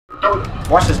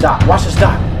Watch this dot. Watch this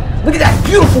dot. Look at that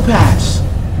beautiful pass.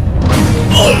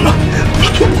 Oh my, you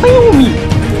can play with me.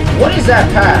 What is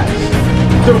that pass?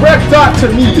 Direct dot to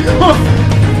me.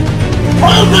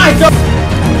 Oh my god.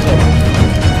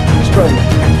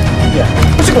 Yeah.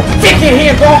 What's it gonna stick your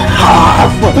hand off?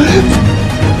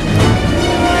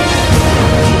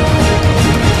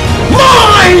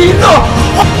 Mine!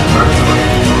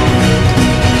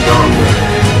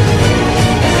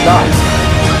 Dot.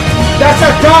 That's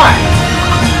a dot!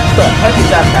 What the heck is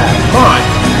that pass? Mine!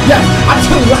 Yeah, I'm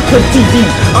telling you, I play DB.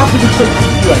 I'll play DB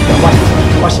like that.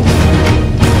 Watch it.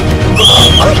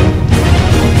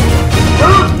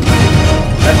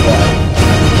 That's bad.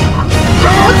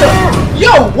 What the?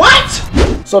 Yo, what?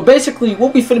 So basically,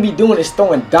 what we finna be doing is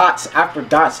throwing dots after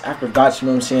dots after dots, you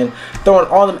know what I'm saying? Throwing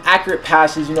all them accurate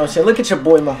passes, you know what I'm saying? Look at your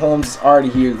boy Mahomes already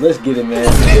here. Let's get it,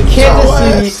 man.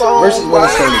 Kansas City versus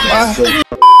Minnesota.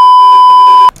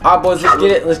 Alright, boys, let's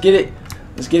get it. Let's get it.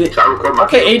 Let's get it.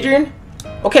 Okay, Adrian.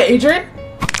 Okay, Adrian.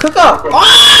 Cook up.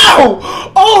 Oh!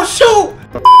 Oh, shoot!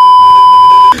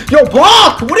 Yo,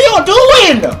 block! What are y'all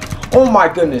doing? Oh my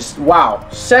goodness. Wow.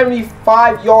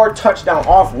 75-yard touchdown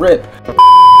off rip.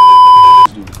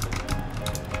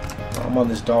 I'm on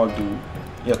this dog, dude.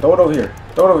 Yeah, throw it over here.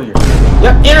 Throw it over here.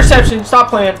 Yep, interception. Stop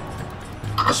playing.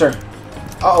 Yes, sir.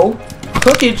 Uh-oh.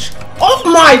 Cookage. Oh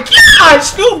my god,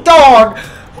 Snoop Dogg!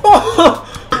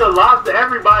 It's a loss to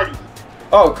everybody.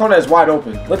 Oh, Kona's wide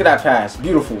open. Look at that pass.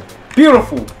 Beautiful.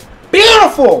 Beautiful.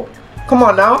 Beautiful! Come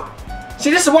on now. See,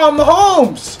 this is why I'm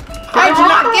Mahomes. How did you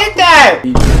not get that?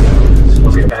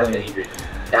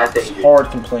 That's hard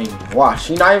complaining. Watch.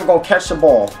 He's not even going to catch the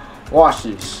ball. Watch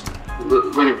this.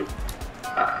 Look at me.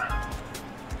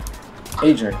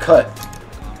 Adrian, cut.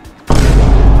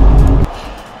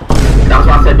 That's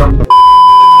why I said don't.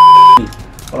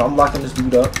 Hold on, I'm locking this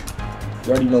dude up.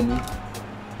 You already know me.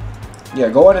 Yeah,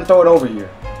 go ahead and throw it over here.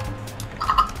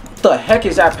 What the heck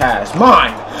is that pass?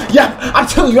 Mine! Yeah, I'm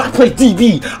telling you, I play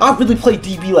DB. I really play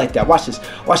DB like that. Watch this.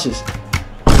 Watch this.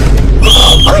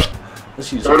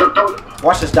 Let's use it.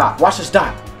 Watch this dot. Watch this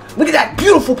dot. Look at that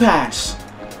beautiful pass.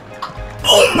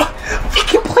 Oh my, you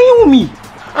can play with me.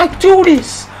 I do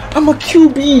this. I'm a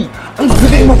QB. I'm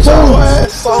getting my phone.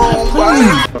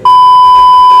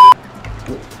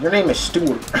 Your name is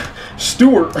Stewart.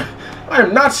 Stewart. I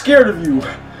am not scared of you.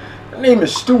 Your name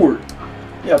is Stewart.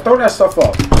 Yeah, throw that stuff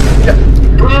up. Yeah.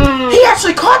 He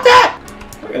actually caught that.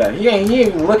 Look at that. He ain't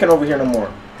even looking over here no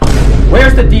more.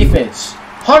 Where's the defense?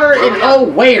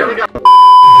 100-0 where?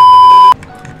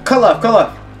 Cut left. Cut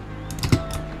left.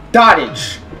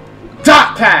 Dottage.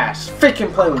 Dot pass.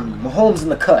 Freaking play with me. Mahomes in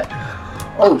the cut.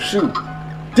 Oh shoot.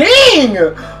 Dang!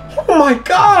 Oh my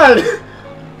god!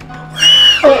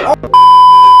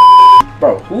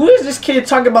 Bro, who is this kid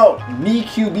talking about me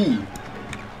QB?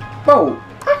 Bro,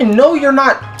 I know you're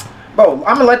not. Bro,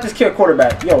 I'm gonna let this kid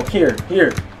quarterback. Yo, here,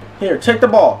 take the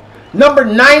ball. Number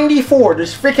 94.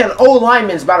 This freaking old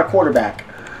lineman's about a quarterback.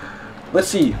 Let's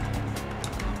see.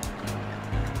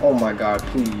 Oh my god,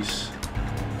 please.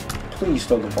 Please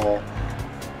throw the ball.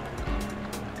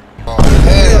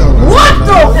 What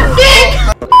the frick?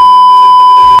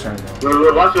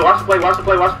 Watch the play, watch the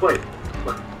play, watch the play.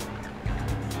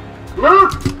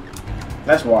 Look!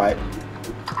 That's wide.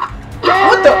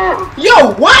 What the?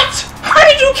 Yo, what? How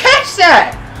did you catch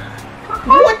that?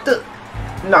 What the?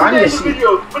 No, I need to see.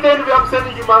 Put that in the video. I'm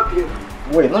sending you my video.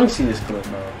 Wait, let me see this clip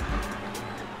now.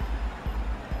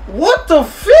 What the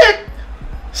frick?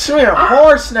 Swing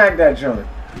hard snag that joint.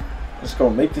 Let's go.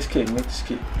 Make this kick. Make this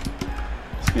kick.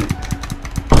 Let's get it.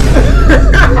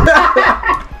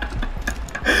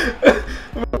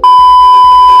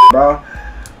 Bro,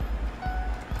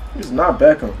 he's not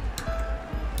Beckham.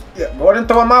 Yeah, go ahead and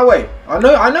throw it my way. I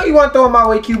know you want to throw it my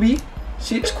way, QB.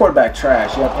 See, this quarterback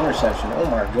trash. You have interception. Oh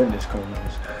my goodness, Coleman.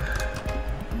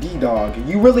 D-Dog.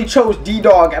 You really chose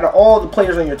D-Dog out of all the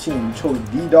players on your team. You chose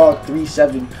D-Dog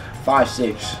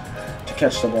 3756 to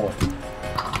catch the ball.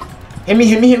 Hit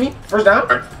me. First down.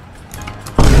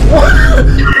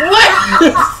 What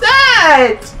is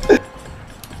that?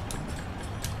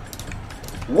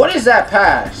 What is that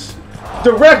pass?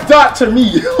 Direct dot to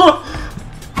me.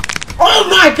 Oh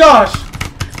my gosh.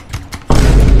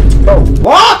 Bro,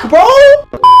 block, bro.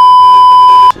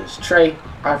 Trey,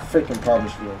 I freaking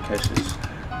promise you don't catch this.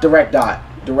 Direct dot.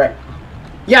 Direct.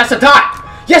 Yeah, it's a dot.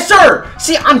 Yes, sir.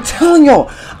 See, I'm telling y'all,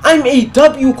 I'm a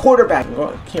W quarterback.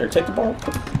 Here, take the ball.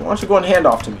 Why don't you go and hand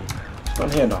off to me? Just go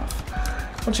and hand off.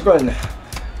 Why don't you go and...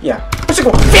 Yeah. Why don't you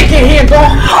go take your hand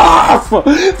off?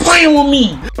 Playing with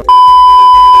me.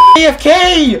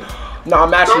 AFK. No,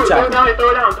 I'm actually tackling. Throw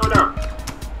it down.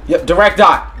 Yep, direct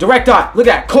dot. Look at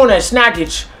that. Corner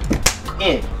snaggage.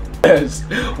 In. Yes.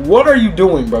 What are you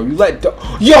doing, bro? You let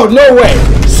yo, no way.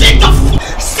 Sit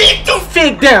the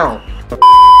fig down.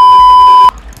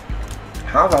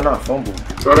 How have I not fumbled?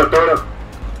 Throw it up.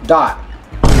 Dot.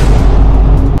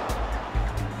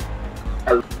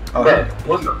 Okay.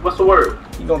 What's the word?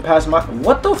 You gonna pass my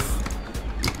what the f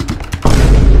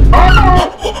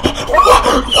Oh!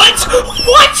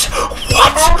 What?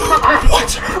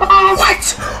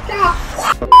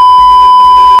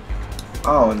 I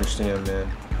don't understand, man.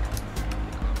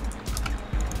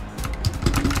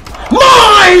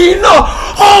 Mine!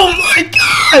 Oh my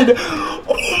god!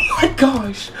 Oh my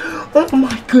gosh! Oh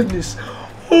my goodness!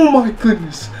 Oh my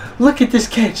goodness! Look at this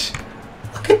catch!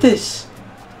 Look at this!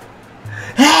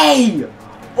 Hey!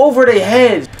 Over their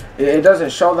heads! It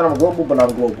doesn't show that I'm global, but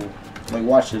I'm global. Like,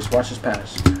 watch this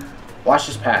pass. Watch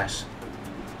this pass.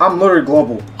 I'm literally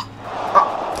global.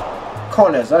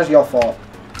 Cones, that's your fault.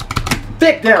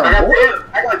 Thick down, boy.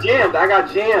 I got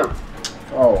jammed.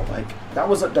 Oh, like, that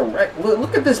was a direct.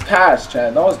 Look at this pass,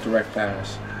 Chad. That was a direct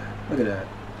pass. Look at that.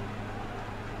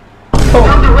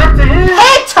 I'm direct to him.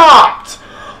 Head topped!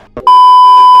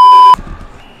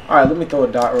 Alright, let me throw a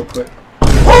dot real quick.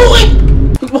 Holy!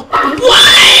 What?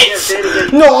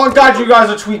 No, oh God, you guys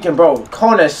are tweaking, bro.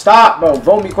 Kona, stop, bro.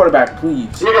 Vote me quarterback,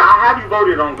 please. Nigga, I have you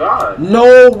voted on God.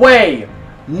 No way.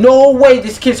 No way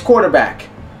this kid's quarterback.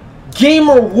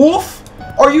 Gamer Wolf?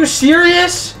 Are you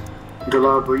serious?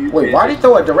 Wait, why did he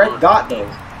throw a direct dot, though?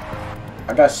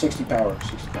 I got 60 power.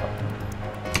 60 power.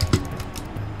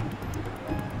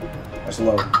 That's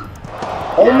low.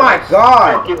 Oh yeah, my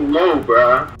God. Fucking low,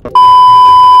 bruh.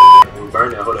 We burn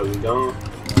that. Hold up, we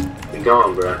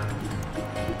going, bruh.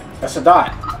 That's a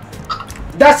dot.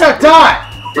 That's a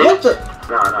dot! What the?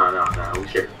 No, we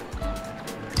sure.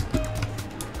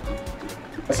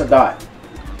 That's a dot.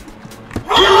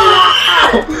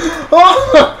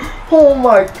 Oh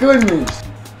my goodness.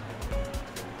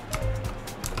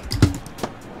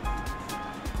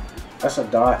 That's a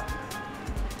dot.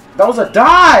 That was a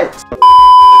dot!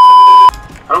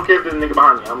 I don't care if there's a nigga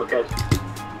behind me. I'm gonna catch you.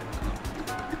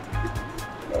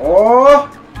 Oh!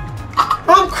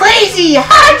 I'm crazy!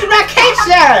 How did you not catch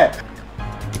that?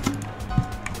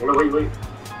 Wait.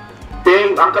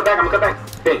 Bing, I'm gonna come back.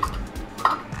 Bing.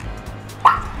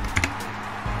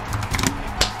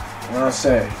 What I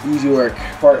say, easy work,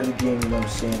 part of the game, you know what I'm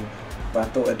saying? But I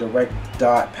throw a direct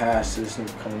dot pass to this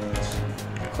nigga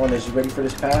Cones, you ready for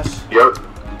this pass? Yep.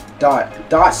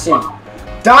 Dot City.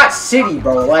 Dot City,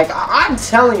 bro. Like, I'm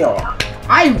telling y'all,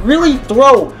 I really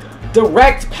throw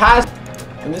direct pass.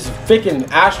 And this freaking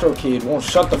Astro kid won't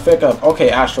shut the fuck up. Okay,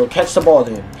 Astro, catch the ball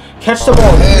then. Catch the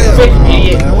ball, you fake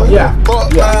idiot. Yeah,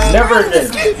 never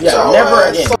again. Yeah, never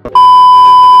again.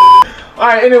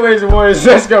 Alright, anyways, boys,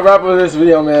 let's go wrap up this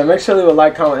video, man. Make sure to leave a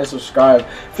like, comment, and subscribe.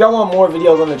 If y'all want more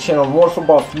videos on the channel, more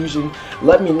Football Fusion,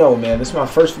 let me know, man. This is my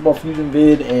first Football Fusion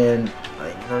vid, and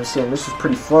like, you know what I'm saying, this is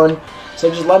pretty fun. So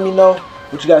just let me know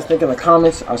what you guys think in the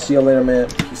comments. I'll see you later, man.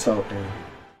 Peace out, man.